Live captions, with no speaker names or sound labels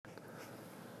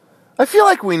I feel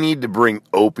like we need to bring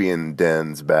opium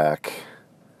dens back.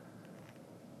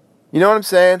 You know what I'm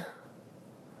saying?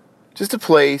 Just a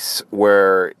place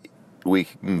where we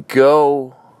can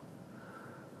go,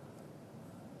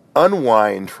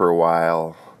 unwind for a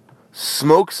while,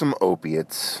 smoke some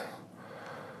opiates,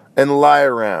 and lie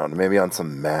around. Maybe on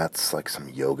some mats, like some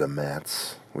yoga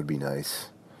mats would be nice.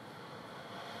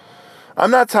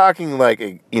 I'm not talking like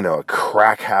a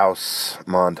crack house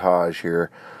montage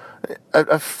here.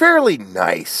 A fairly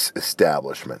nice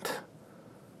establishment.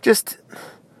 Just,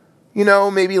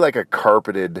 maybe like a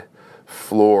carpeted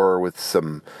floor with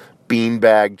some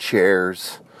beanbag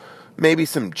chairs. Maybe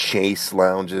some chase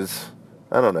lounges.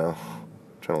 I don't know. I'm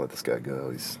trying to let this guy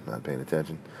go. He's not paying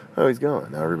attention. Oh, he's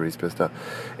gone. Now everybody's pissed off.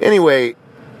 Anyway,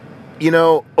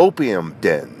 opium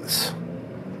dens.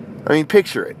 I mean,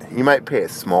 picture it. You might pay a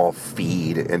small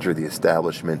fee to enter the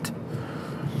establishment.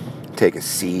 Take a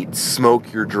seat,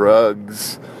 smoke your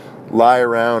drugs, lie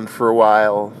around for a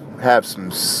while, have some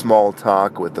small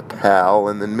talk with a pal,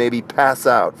 and then maybe pass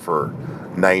out for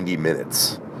 90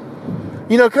 minutes.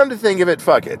 Come to think of it,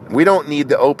 fuck it. We don't need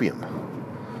the opium.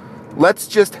 Let's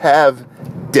just have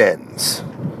dens.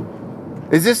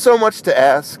 Is this so much to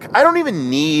ask? I don't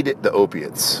even need the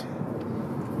opiates.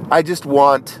 I just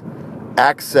want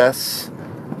access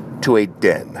to a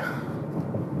den.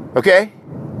 Okay?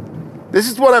 This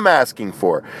is what I'm asking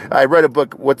for. I read a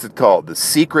book, what's it called? The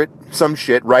Secret, some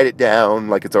shit. Write it down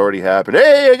like it's already happened.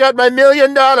 Hey, I got my $1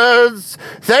 million.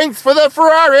 Thanks for the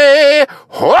Ferrari.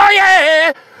 Oh,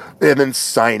 yeah. And then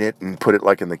sign it and put it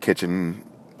like in the kitchen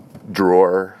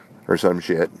drawer or some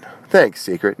shit. Thanks,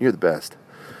 Secret. You're the best.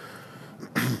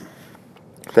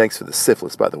 Thanks for the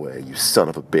syphilis, by the way, you son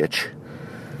of a bitch.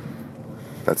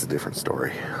 That's a different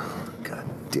story. God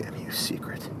damn you,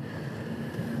 Secret.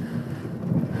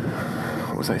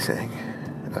 What was I saying?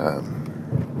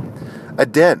 A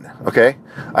den, okay?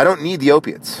 I don't need the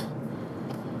opiates.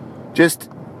 Just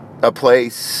a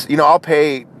place. I'll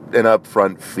pay an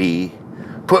upfront fee.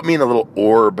 Put me in a little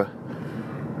orb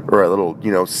or a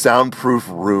little, soundproof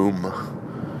room.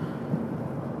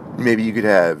 Maybe you could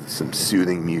have some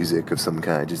soothing music of some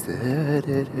kind. Just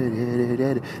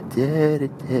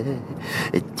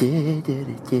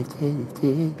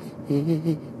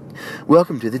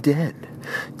welcome to the den.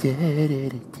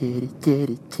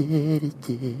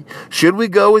 Should we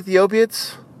go with the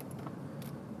opiates?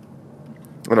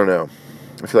 I don't know.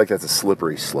 I feel like that's a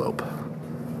slippery slope.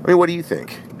 I mean, what do you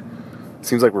think?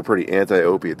 Seems like we're pretty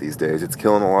anti-opiate these days. It's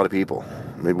killing a lot of people.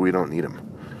 Maybe we don't need them.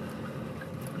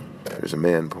 There's a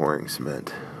man pouring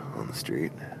cement on the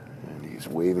street, and he's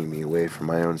waving me away from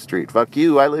my own street. Fuck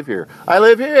you, I live here. I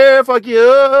live here, fuck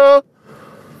you!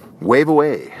 Wave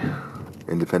away.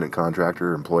 Independent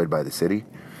contractor employed by the city.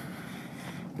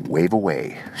 Wave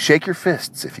away. Shake your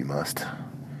fists if you must.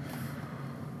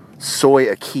 Soy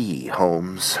a key,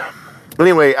 Holmes.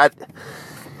 Anyway, I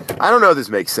don't know if this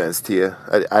makes sense to you.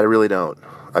 I really don't.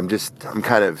 I'm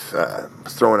kind of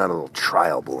throwing out a little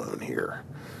trial balloon here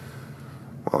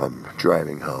while I'm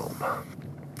driving home.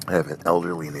 I have an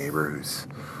elderly neighbor who's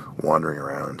wandering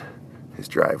around his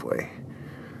driveway.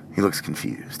 He looks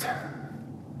confused.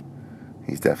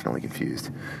 He's definitely confused.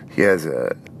 He has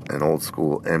an old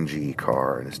school MG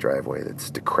car in his driveway that's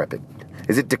decrepit.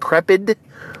 Is it decrepit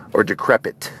or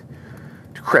decrepit?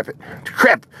 Decrepit.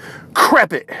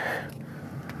 Decrepit.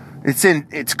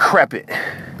 It's crepit.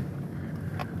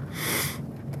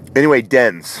 Anyway,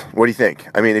 dens. What do you think?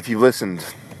 I mean, if you've listened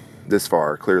this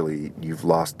far, clearly you've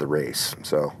lost the race.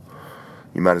 So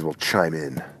you might as well chime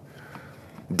in.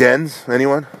 Dens?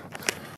 Anyone?